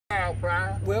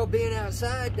surprised? Well, being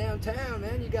outside downtown,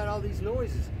 man, you got all these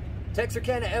noises.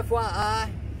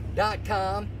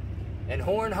 TexarkanaFYI.com and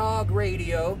Horn Hog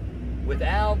Radio with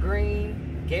Al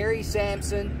Green, Gary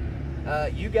Sampson.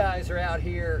 You guys are out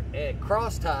here at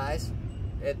Cross Ties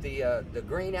at the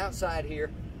green outside here,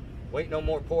 waiting on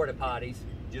more porta potties,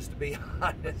 just to be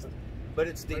honest. But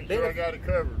it's the sure I got it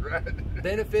covered, right?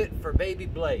 benefit for baby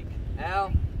Blake.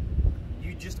 Al,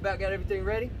 you just about got everything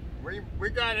ready? We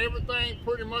got everything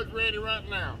pretty much ready right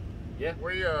now. Yeah.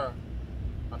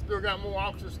 I still got more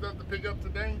auction stuff to pick up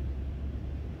today,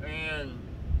 and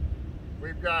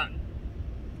we've got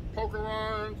poker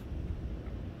runs,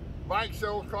 bike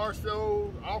shows, car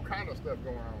shows, all kind of stuff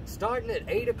going on. Starting at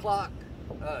 8 o'clock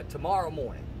tomorrow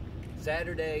morning,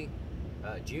 Saturday,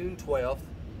 June 12th,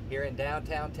 here in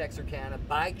downtown Texarkana.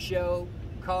 Bike show,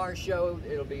 car show.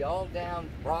 It'll be all down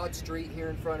Broad Street here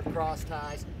in front of Cross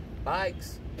Ties.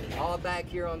 Bikes, all back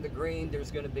here on the green.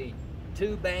 There's going to be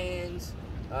 2 bands,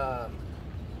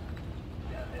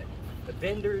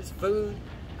 vendors, food.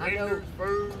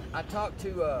 Food. I talked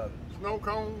to Snow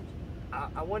cones.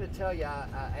 I want to tell you,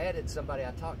 I added somebody.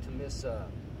 I talked to Miss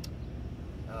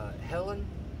Helen,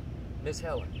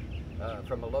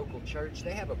 from a local church.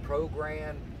 They have a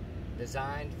program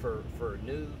designed for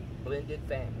new blended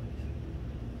families,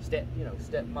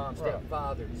 stepmom,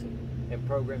 stepfathers, and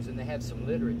programs, and they have some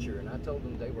literature. And I told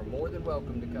them they were more than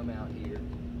welcome to come out here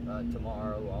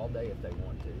tomorrow, all day if they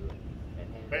want to,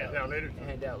 and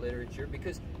hand out literature,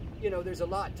 because there's a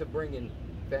lot to bringing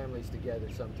families together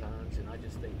sometimes, and I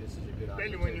just think this is a good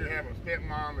opportunity. Especially when you have a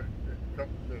stepmom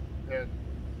that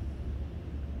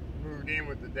moved in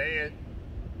with the dad.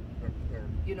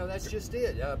 That's just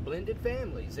it. Blended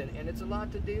families, and it's a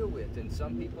lot to deal with, and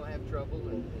some people have trouble,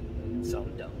 and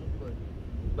some don't.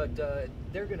 But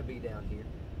they're going to be down here.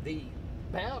 The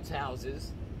bounce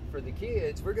houses for the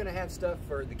kids. We're going to have stuff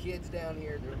for the kids down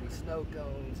here. There'll be snow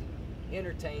cones, and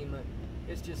entertainment.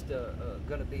 It's just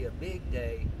going to be a big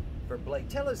day for Blake.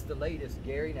 Tell us the latest,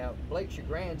 Gary. Now, Blake's your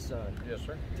grandson. Yes,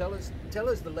 sir. Tell us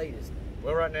the latest.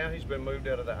 Well, right now he's been moved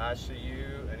out of the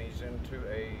ICU and he's into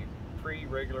a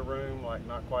pre-regular room, like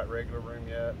not quite regular room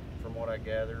yet, from what I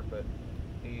gather. But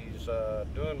he's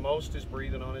doing most of his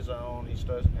breathing on his own. He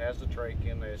has the trach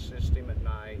in. They assist him at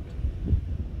night.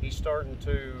 He's starting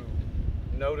to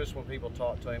notice when people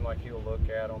talk to him, like he'll look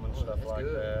at them and stuff like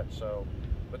that. So.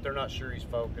 But they're not sure he's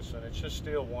focusing. It's just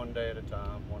still one day at a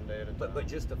time, But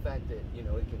just the fact that,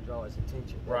 it can draw his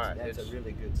attention, that's a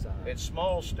really good sign. It's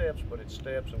small steps, but it's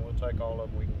steps, and we'll take all of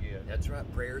them we can get. That's right.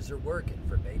 Prayers are working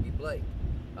for baby Blake.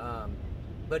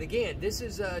 But again, this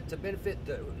is to benefit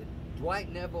the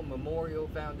Dwight Neville Memorial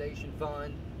Foundation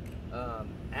Fund.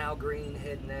 Al Green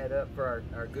heading that up for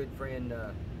our good friend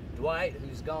Dwight,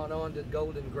 who's gone on to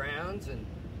Golden Grounds, and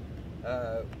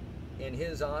in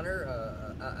his honor,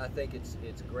 I think it's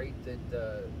great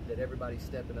that everybody's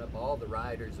stepping up, all the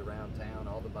riders around town,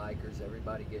 all the bikers,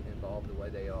 everybody getting involved the way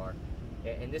they are,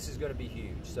 and this is going to be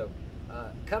huge. So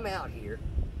come out here.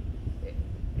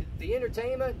 The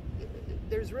entertainment,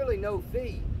 there's really no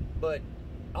fee, but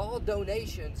all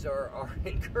donations are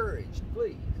encouraged,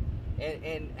 please.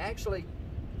 And actually,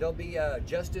 there'll be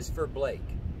Justice for Blake.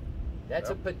 That's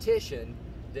a petition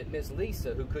that Miss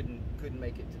Lisa, who couldn't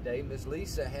make it today, Miss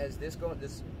Lisa has this going.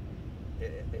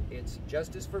 It's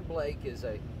Justice for Blake is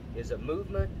a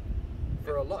movement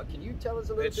for a lot. Can you tell us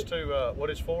a little bit? It's to what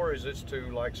it's for is it's to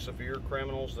like severe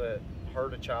criminals that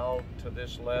hurt a child to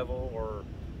this level, or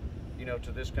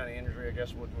to this kind of injury. I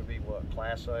guess would be what,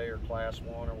 Class A or Class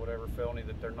 1 or whatever felony,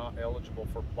 that they're not eligible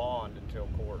for bond until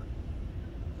court.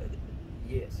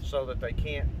 Yes. So that they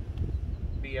can't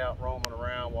be out roaming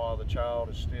around while the child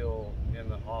is still in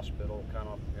the hospital, kind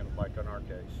of like in our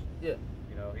case. Yeah.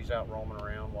 He's out roaming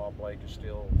around while Blake is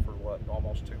still, for what,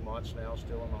 almost 2 months now,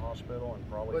 still in the hospital, and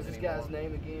probably. What's this guy's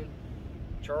name again?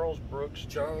 Charles Brooks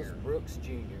Jr. Charles Brooks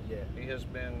Jr. Yeah. He has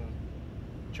been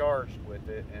charged with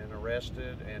it and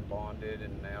arrested and bonded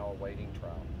and now awaiting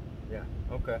trial. Yeah.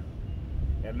 Okay.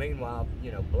 And meanwhile,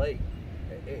 Blake,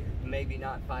 maybe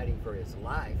not fighting for his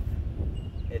life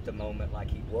at the moment like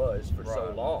he was for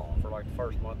so long. For like the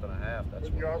first month and a half. That's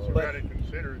but you also got to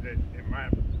consider that it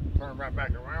might turn right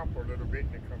back around for a little bit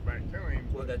and then come back to him.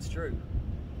 Well, that's true.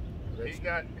 His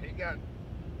head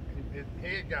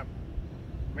got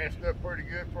messed up pretty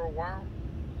good for a while.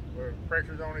 Where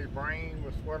pressures on his brain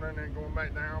was swelling and going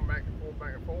back down, back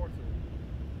and forth.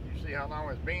 And you see how long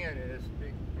it's been, and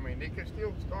it could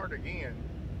still start again.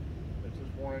 It's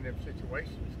just one of them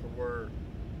situations to where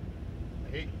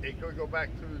he could go back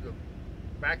to the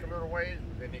back a little ways,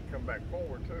 but then he'd come back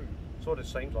forward too. That's what it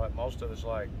seems like. Most of it's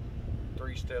like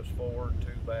 3 steps forward, 2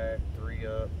 back, 3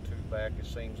 up, 2 back. It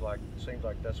seems like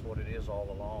that's what it is all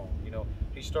along. You know,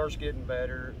 he starts getting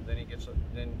better, then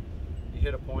then you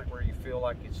hit a point where you feel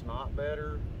like it's not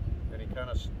better, and he kind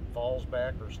of falls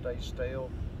back or stays stale,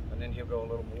 and then he'll go a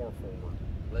little more forward.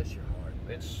 Bless your heart.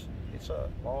 It's a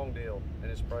long deal,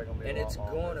 and it's probably going to be And a lot it's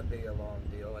longer. going to be a long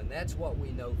deal, and that's what we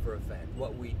know for a fact.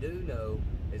 What we do know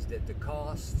is that the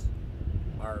costs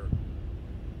are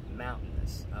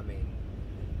mountainous. I mean,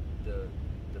 the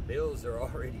bills are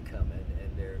already coming,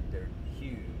 and they're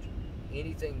huge.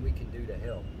 Anything we can do to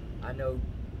help. I know,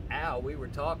 Al, we were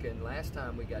talking last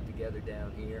time we got together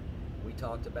down here. We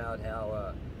talked about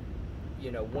how,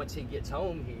 you know, once he gets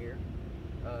home here,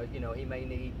 you know, he may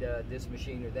need this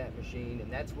machine or that machine,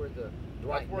 and that's where the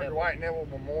Dwight Neville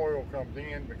Memorial comes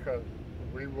in, because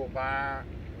we will buy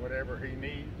whatever he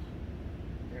needs,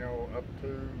 you know, up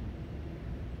to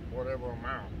whatever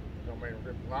amount. Don't make a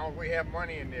difference. As long as we have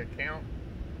money in the account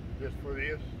just for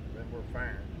this, then we're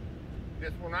fine.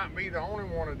 This will not be the only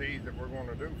one of these that we're going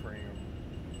to do for him,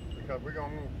 because we're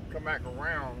going to come back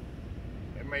around.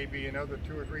 It may be another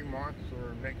 2 or 3 months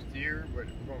or next year, but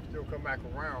we're going to still come back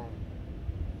around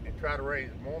and try to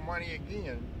raise more money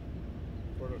again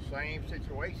for the same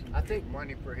situation. I think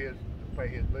money for to pay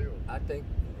his bills. I think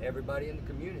everybody in the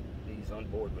community is on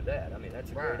board with that. I mean,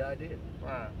 that's a Right. great idea.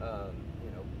 Right.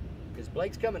 You know, because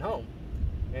Blake's coming home,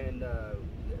 and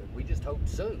we just hope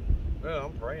soon. Well,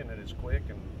 I'm praying that it's quick,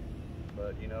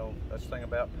 but you know, that's the thing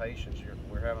about patience.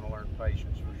 We're having to learn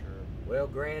patience for sure. Well,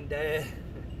 Granddad,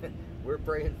 we're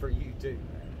praying for you too.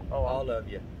 Oh, all of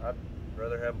you. I'd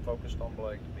rather have them focused on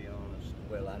Blake, to be honest.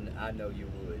 Well, I know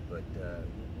you would, but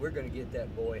we're going to get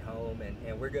that boy home,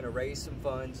 and we're going to raise some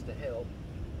funds to help,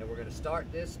 and we're going to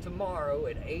start this tomorrow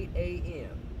at 8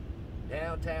 a.m.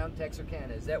 downtown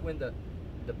Texarkana. Is that when the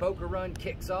poker run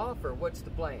kicks off, or what's the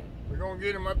plan? We're going to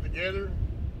get them up together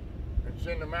and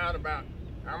send them out about,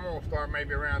 I'm going to start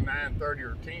maybe around 9:30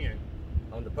 or 10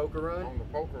 On the poker run? on the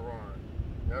poker run.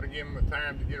 That'll give them the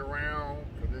time to get around,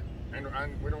 because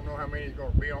we don't know how many is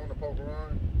going to be on the poker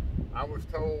run. I was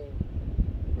told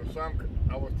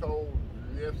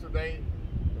yesterday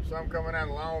there's some coming out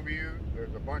of Longview. There's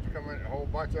a whole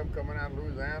bunch of them coming out of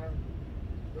Louisiana.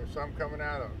 There's some coming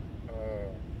out of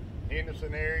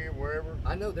Henderson area, wherever.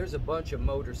 I know there's a bunch of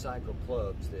motorcycle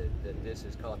clubs that this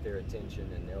has caught their attention,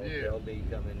 and they'll be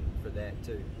coming for that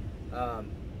too.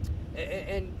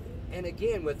 And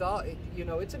again, with all, you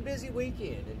know, it's a busy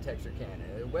weekend in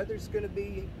Texarkana. The weather's going to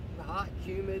be hot,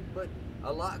 humid, but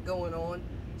a lot going on.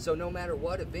 So no matter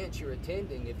what event you're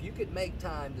attending, if you could make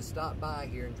time to stop by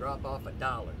here and drop off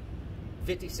 $1,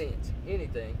 50 cents,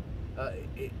 anything,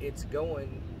 it's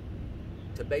going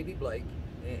to baby Blake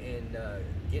and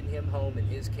getting him home in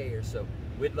his care. So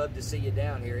we'd love to see you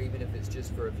down here, even if it's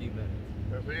just for a few minutes.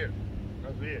 That's it.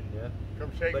 That's it. Yeah.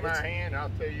 Come shake But my hand. I'll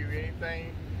tell you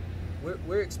anything.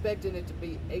 We're expecting it to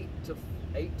be 8 to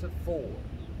 4,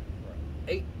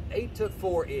 8 to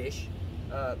 4-ish.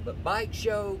 But bike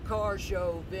show, car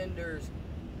show, vendors,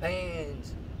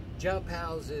 bands, jump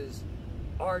houses,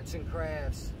 arts and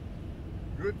crafts.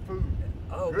 Good food.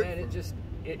 Oh Good man, food.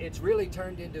 it's really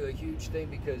turned into a huge thing,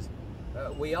 because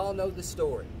we all know the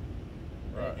story,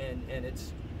 Right. and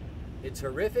it's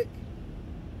horrific.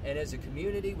 And as a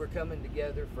community, we're coming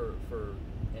together for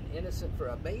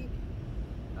a baby.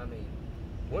 I mean,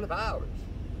 one of ours.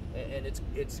 And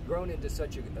it's grown into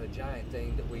such a giant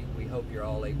thing that we hope you're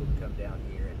all able to come down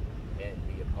here and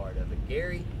be a part of it.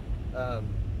 Gary,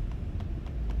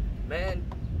 man,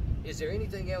 is there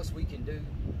anything else we can do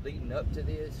leading up to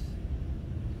this?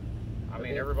 I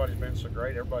mean, everybody's been so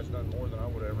great. Everybody's done more than I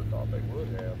would have ever thought they would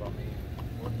have. I mean,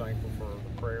 we're thankful for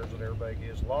the prayers that everybody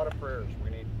gives. A lot of prayers. We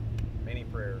need many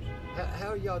prayers. How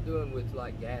are y'all doing with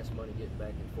like gas money getting back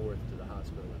and forth to the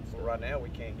hospital and stuff? Well, right now we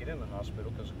can't get in the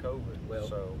hospital because of COVID. Well,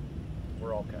 so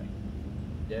we're okay.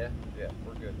 Yeah? Yeah,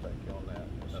 we're good. Thank you on that.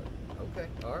 So, Okay,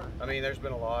 all right. I mean, there's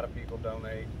been a lot of people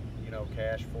donate, you know,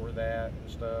 cash for that and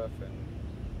stuff, and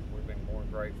we've been more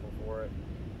grateful for it.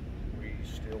 We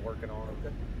still working on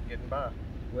getting by.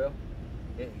 Well,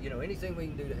 you know, anything we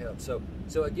can do to help. So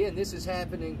again, this is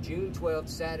happening June 12th,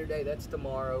 Saturday. That's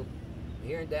tomorrow,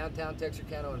 here in downtown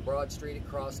Texarkana on Broad Street at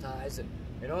Cross Ties, and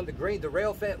on the green, the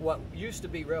Rail Fest, what used to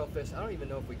be Rail Fest. I don't even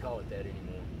know if we call it that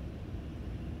anymore.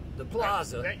 The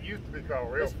plaza. That used to be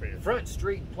called Rail Fest. Front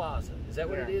Street Plaza. Is that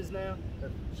what it is now?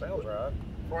 That sounds right.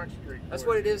 Front Street. That's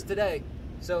what it is today.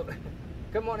 So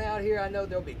come on out here. I know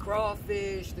there'll be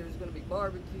crawfish. There's going to be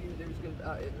barbecue. There's going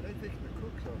to be... They think to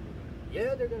cook something.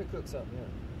 yeah, they're going to cook something.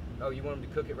 Yeah. Oh, you want them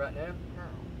to cook it right now?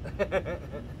 No.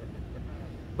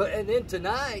 But and then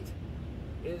tonight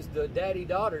is the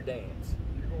daddy-daughter dance.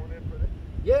 You going in for that?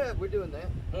 Yeah, we're doing that.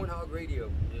 Horn Hog Radio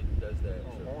does that.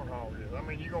 Oh, so. horn hog is. I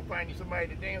mean, you gonna find you somebody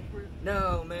to dance with?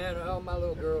 No, man, all my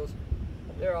little girls,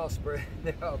 they're all spread.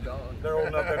 They're all gone. They're old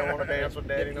enough they don't want to dance with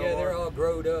daddy no Yeah, more. they're all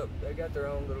growed up. They got their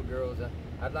own little girls.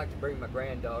 I'd like to bring my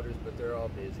granddaughters, but they're all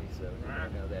busy, so you know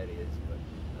how that is.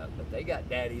 But they got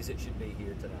daddies that should be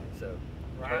here tonight, so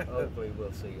Right. hopefully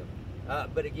we'll see them.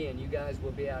 But again, you guys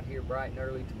will be out here bright and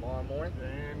early tomorrow morning,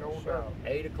 And no Sure. doubt.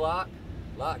 8 o'clock.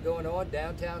 A lot going on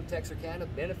downtown Texarkana.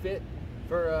 Benefit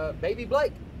for Baby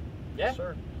Blake. Yeah. Yes,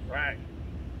 sir. Right.